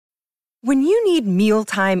When you need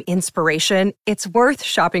mealtime inspiration, it's worth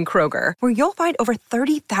shopping Kroger, where you'll find over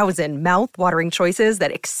 30,000 mouth-watering choices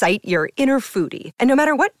that excite your inner foodie. And no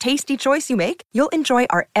matter what tasty choice you make, you'll enjoy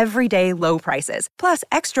our everyday low prices, plus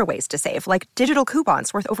extra ways to save, like digital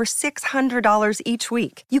coupons worth over $600 each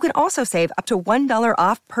week. You can also save up to $1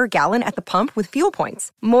 off per gallon at the pump with fuel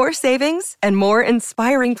points. More savings and more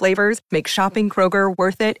inspiring flavors make shopping Kroger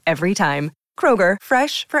worth it every time. Kroger,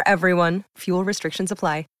 fresh for everyone. Fuel restrictions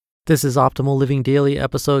apply. This is Optimal Living Daily,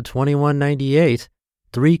 episode 2198,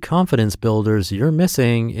 3 Confidence Builders You're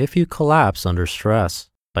Missing If You Collapse Under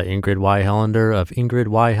Stress, by Ingrid Y. Helander of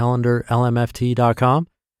ingridyhelanderlmft.com.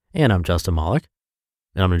 And I'm Justin Malik.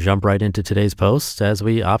 And I'm going to jump right into today's post as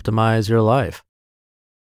we optimize your life.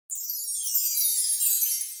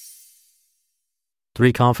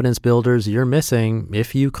 3 Confidence Builders You're Missing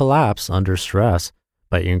If You Collapse Under Stress,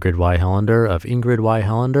 by Ingrid Y. Helander of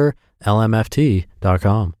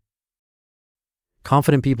ingridyhelanderlmft.com.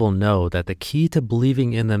 Confident people know that the key to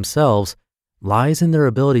believing in themselves lies in their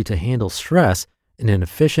ability to handle stress in an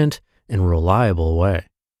efficient and reliable way.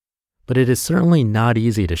 But it is certainly not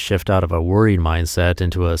easy to shift out of a worried mindset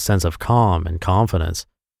into a sense of calm and confidence.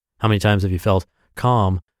 How many times have you felt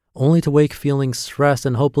calm only to wake feeling stressed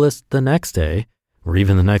and hopeless the next day or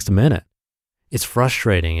even the next minute? It's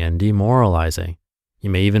frustrating and demoralizing.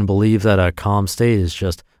 You may even believe that a calm state is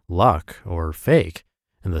just luck or fake,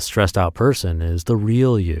 and the stressed out person is the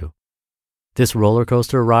real you. This roller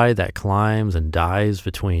coaster ride that climbs and dives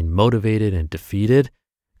between motivated and defeated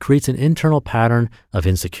creates an internal pattern of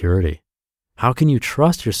insecurity. How can you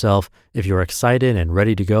trust yourself if you're excited and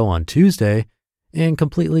ready to go on Tuesday and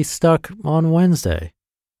completely stuck on Wednesday?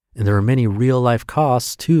 And there are many real-life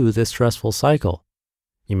costs to this stressful cycle.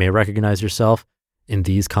 You may recognize yourself in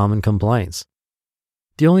these common complaints.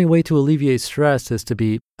 The only way to alleviate stress is to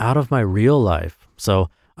be out of my real life. So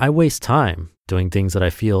I waste time doing things that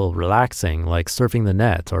I feel relaxing, like surfing the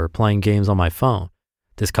net or playing games on my phone.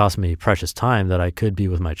 This costs me precious time that I could be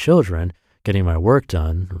with my children, getting my work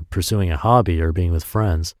done, or pursuing a hobby, or being with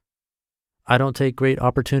friends. I don't take great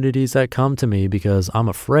opportunities that come to me because I'm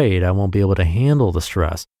afraid I won't be able to handle the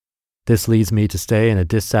stress. This leads me to stay in a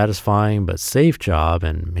dissatisfying but safe job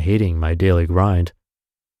and hating my daily grind.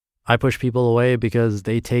 I push people away because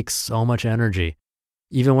they take so much energy.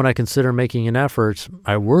 Even when I consider making an effort,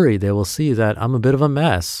 I worry they will see that I'm a bit of a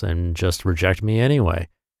mess and just reject me anyway.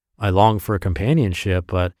 I long for companionship,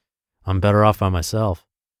 but I'm better off by myself.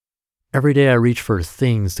 Every day I reach for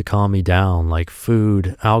things to calm me down, like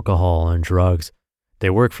food, alcohol, and drugs.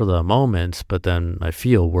 They work for the moment, but then I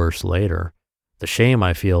feel worse later. The shame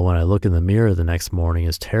I feel when I look in the mirror the next morning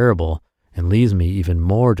is terrible and leaves me even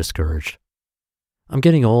more discouraged. I'm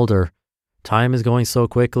getting older. Time is going so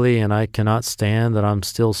quickly, and I cannot stand that I'm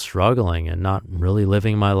still struggling and not really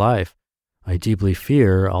living my life. I deeply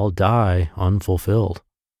fear I'll die unfulfilled.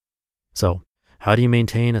 So, how do you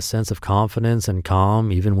maintain a sense of confidence and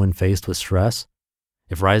calm even when faced with stress?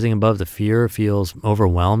 If rising above the fear feels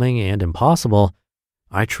overwhelming and impossible,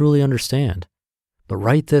 I truly understand. But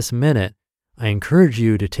right this minute, I encourage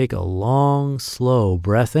you to take a long, slow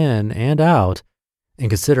breath in and out and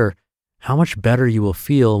consider how much better you will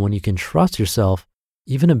feel when you can trust yourself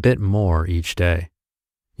even a bit more each day.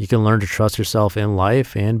 You can learn to trust yourself in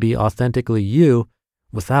life and be authentically you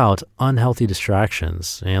without unhealthy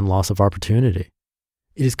distractions and loss of opportunity.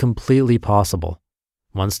 It is completely possible,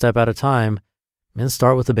 one step at a time, and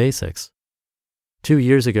start with the basics. 2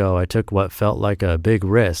 years ago, I took what felt like a big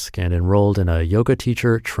risk and enrolled in a yoga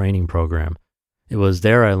teacher training program. It was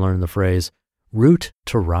there I learned the phrase, root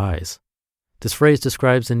to rise. This phrase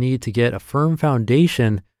describes the need to get a firm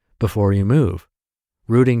foundation before you move.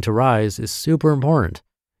 Rooting to rise is super important.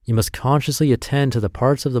 You must consciously attend to the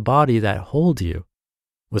parts of the body that hold you.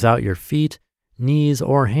 Without your feet, knees,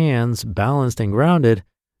 or hands balanced and grounded,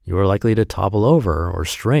 you are likely to topple over or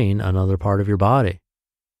strain another part of your body.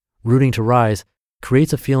 Rooting to rise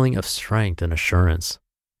creates a feeling of strength and assurance.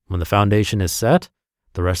 When the foundation is set,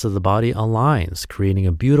 the rest of the body aligns, creating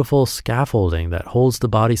a beautiful scaffolding that holds the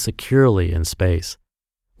body securely in space.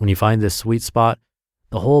 When you find this sweet spot,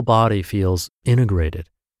 the whole body feels integrated.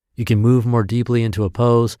 You can move more deeply into a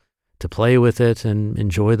pose, to play with it, and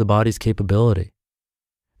enjoy the body's capability.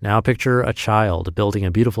 Now picture a child building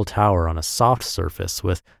a beautiful tower on a soft surface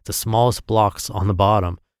with the smallest blocks on the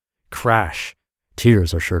bottom. Crash!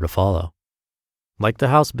 Tears are sure to follow. Like the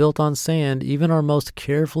house built on sand, even our most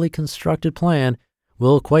carefully constructed plan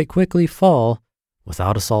will quite quickly fall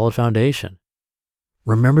without a solid foundation.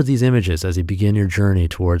 Remember these images as you begin your journey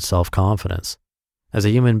towards self-confidence. As a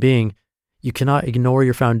human being, you cannot ignore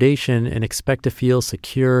your foundation and expect to feel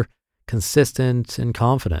secure, consistent, and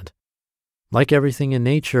confident. Like everything in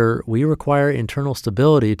nature, we require internal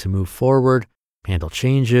stability to move forward, handle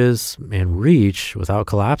changes, and reach without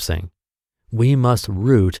collapsing. We must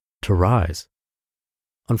root to rise.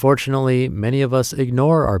 Unfortunately, many of us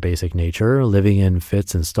ignore our basic nature, living in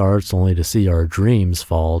fits and starts only to see our dreams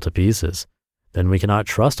fall to pieces. Then we cannot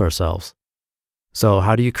trust ourselves. So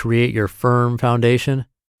how do you create your firm foundation?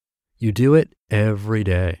 You do it every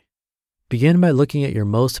day. Begin by looking at your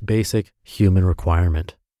most basic human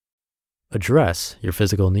requirement. Address your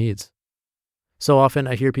physical needs. So often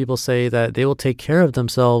I hear people say that they will take care of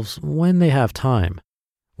themselves when they have time.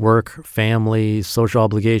 Work, family, social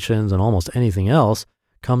obligations, and almost anything else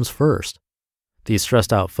comes first. These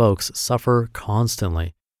stressed out folks suffer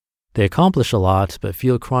constantly. They accomplish a lot, but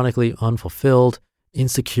feel chronically unfulfilled,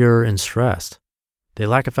 insecure, and stressed. They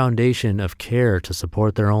lack a foundation of care to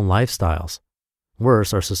support their own lifestyles.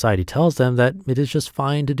 Worse, our society tells them that it is just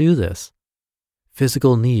fine to do this.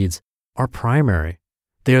 Physical needs are primary.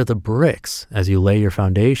 They are the bricks as you lay your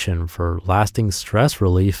foundation for lasting stress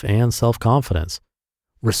relief and self-confidence.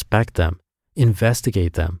 Respect them,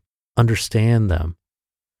 investigate them, understand them.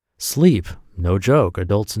 Sleep, no joke,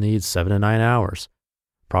 adults need 7 to 9 hours.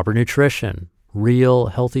 Proper nutrition, real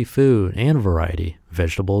healthy food and variety,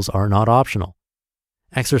 vegetables are not optional.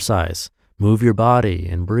 Exercise, move your body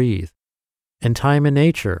and breathe. And time in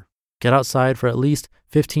nature, get outside for at least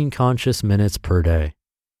 15 conscious minutes per day.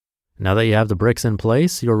 Now that you have the bricks in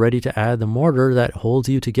place, you're ready to add the mortar that holds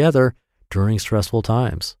you together during stressful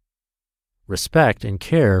times. Respect and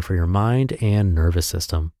care for your mind and nervous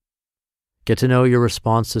system. Get to know your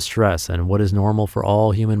response to stress and what is normal for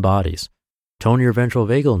all human bodies. Tone your ventral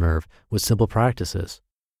vagal nerve with simple practices.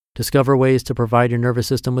 Discover ways to provide your nervous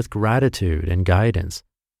system with gratitude and guidance.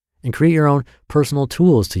 And create your own personal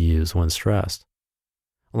tools to use when stressed.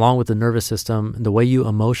 Along with the nervous system, the way you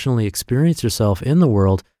emotionally experience yourself in the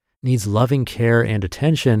world needs loving care and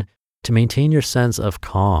attention to maintain your sense of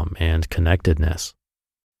calm and connectedness.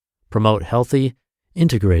 Promote healthy,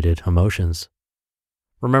 integrated emotions.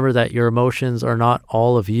 Remember that your emotions are not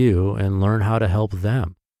all of you and learn how to help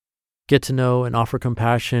them. Get to know and offer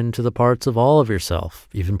compassion to the parts of all of yourself,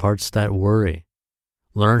 even parts that worry.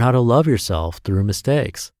 Learn how to love yourself through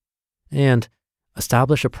mistakes. And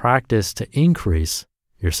establish a practice to increase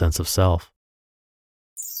your sense of self.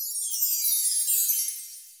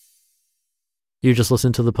 You just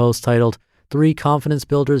listened to the post titled 3 Confidence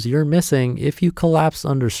Builders You're Missing If You Collapse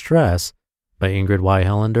Under Stress by Ingrid Y.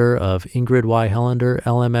 Helander of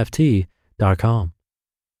ingridyhelanderlmft.com.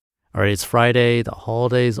 All right, it's Friday. The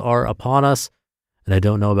holidays are upon us. And I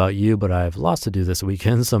don't know about you, but I have lots to do this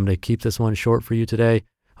weekend, so I'm going to keep this one short for you today.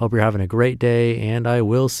 Hope you're having a great day, and I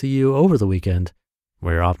will see you over the weekend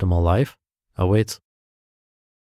where your optimal life awaits.